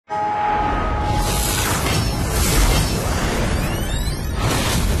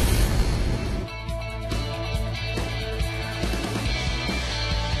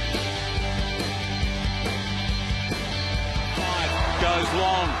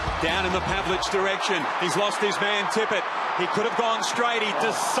Down in the Pavlich direction. He's lost his man, Tippett. He could have gone straight. He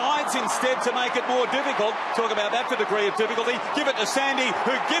decides instead to make it more difficult. Talk about that for degree of difficulty. Give it to Sandy,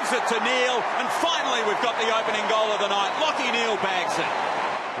 who gives it to Neil. And finally, we've got the opening goal of the night. Lachie Neale bags it.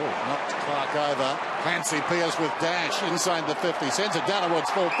 Oh, knocked Clark over. Clancy Pearce with dash inside the 50. Sends it down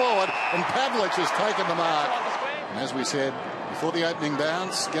towards full forward. And Pavlich has taken the mark. And as we said, before the opening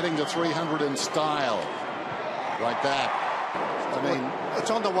bounce, getting to 300 in style. Like that. I mean,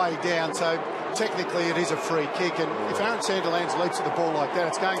 it's on the way down, so technically it is a free kick, and if Aaron Sandilands leaps at the ball like that,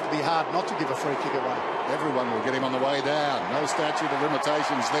 it's going to be hard not to give a free kick away. Everyone will get him on the way down. No statute of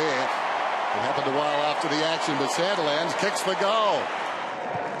limitations there. It happened a while after the action, but Sandilands kicks the goal.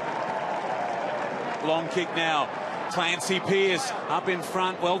 Long kick now. Clancy Pearce up in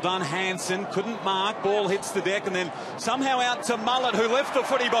front. Well done, Hansen. Couldn't mark. Ball hits the deck and then somehow out to Mullet, who left the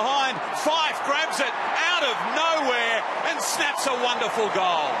footy behind. Fife grabs it out of nowhere and snaps a wonderful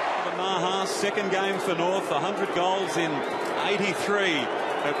goal. The Maha's second game for North. 100 goals in 83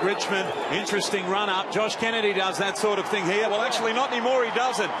 at Richmond. Interesting run up. Josh Kennedy does that sort of thing here. Well, actually not anymore. He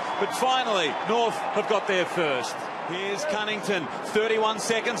doesn't. But finally, North have got there first. Here's Cunnington. 31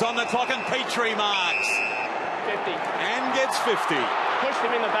 seconds on the clock and Petrie marks. 50. And gets 50. Pushed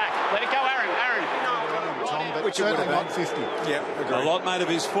him in the back. Let it go, Aaron. Tom, but Which certainly not 50. Yeah, a lot made of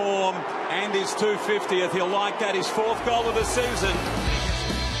his form and his 250th. He'll like that. His fourth goal of the season.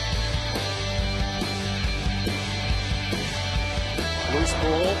 Loose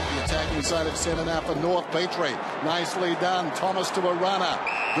ball, the attacking side of centre now for North. Petrie, nicely done. Thomas to a runner.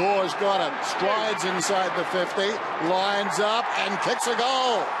 Dawes got it. Strides inside the 50. Lines up and kicks a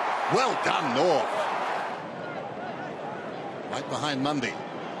goal. Well done, North. Right behind Mundy.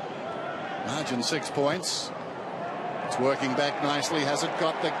 Margin 6 points. It's working back nicely. Has it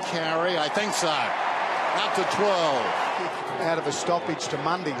got the carry? I think so. Out to 12. Out of a stoppage to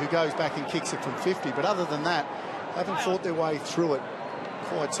Mundy, who goes back and kicks it from 50. But other than that, haven't fought their way through it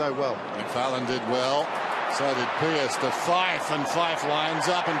quite so well. McFarlane did well. So did Pearce to Fife, and Fife lines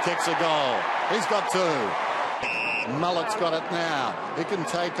up and kicks a goal. He's got two. Mullet's got it now. He can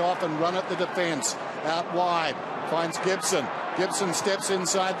take off and run at the defence. Out wide. Finds Gibson. Gibson steps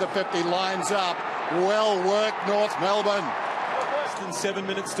inside the 50, lines up. Well worked, North Melbourne. Less than 7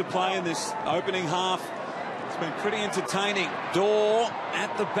 minutes to play in this opening half. It's been pretty entertaining. Dorr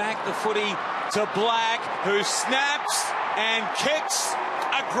at the back, the footy to Black, who snaps and kicks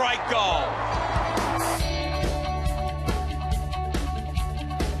a great goal.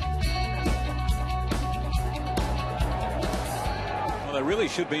 Well, they really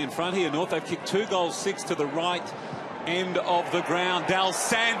should be in front here, North. They've kicked 2 goals, 6 to the right end of the ground. Del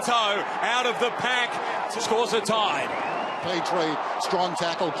Santo out of the pack scores a tie. Petrie, strong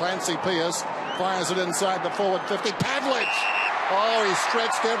tackle. Clancy Pearce fires it inside the forward 50. Pavlich! Oh, he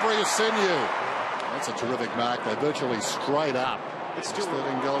stretched every sinew. That's a terrific mark. They're virtually straight up. It's still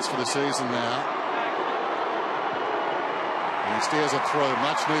 13 goals for the season now. And he steers it through.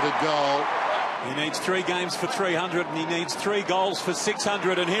 Much needed goal. He needs 3 games for 300 and he needs 3 goals for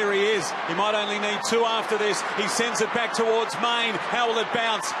 600, and here he is. He might only need 2 after this. He sends it back towards Main. How will it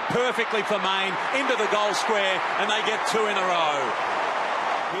bounce? Perfectly for Main into the goal square, and they get 2 in a row.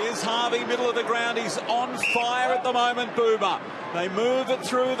 Here's Harvey, middle of the ground. He's on fire at the moment, Boomer. They move it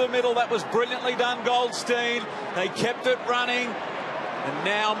through the middle. That was brilliantly done, Goldstein. They kept it running. And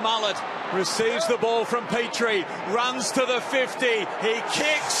now Mullet receives the ball from Petrie. Runs to the 50. He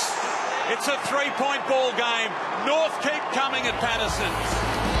kicks. It's a 3-point ball game. North keep coming at Patterson.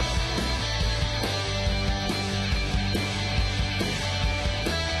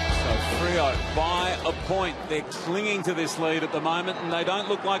 Freo by a point. They're clinging to this lead at the moment, and they don't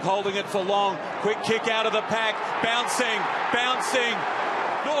look like holding it for long. Quick kick out of the pack. Bouncing.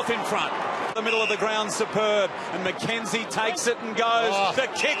 North in front. The middle of the ground, superb. And McKenzie takes it and goes. Oh. The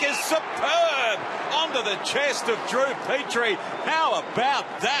kick is superb. Onto the chest of Drew Petrie. How about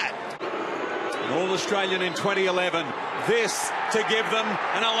that? An All-Australian in 2011. This to give them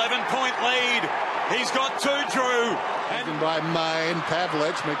an 11-point lead. He's got 2, Drew. Taken by Main.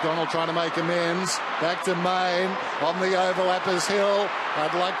 Pavlich. McDonald trying to make amends. Back to Main. On the overlappers hill.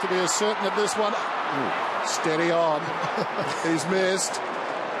 I'd like to be as certain of this one. Ooh, steady on. He's missed.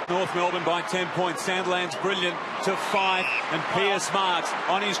 North Melbourne by 10 points. Sandland's brilliant to Fife, and Pearce marks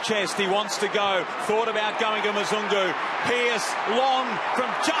on his chest. He wants to go. Thought about going to Mzungu. Pearce long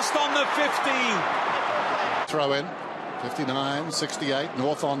from just on the 50. Throw in. 59, 68.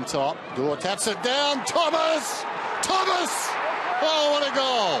 North on top. Dorr taps it down. Thomas! Oh, what a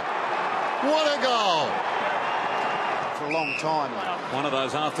goal! What a goal! for a long time. One of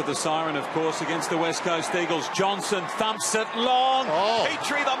those after the siren, of course, against the West Coast Eagles. Johnson thumps it long. Oh.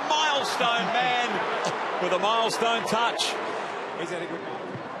 Petrie, the milestone man, with a milestone touch. He's had a good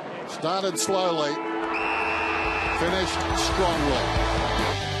night. Started slowly, finished strongly.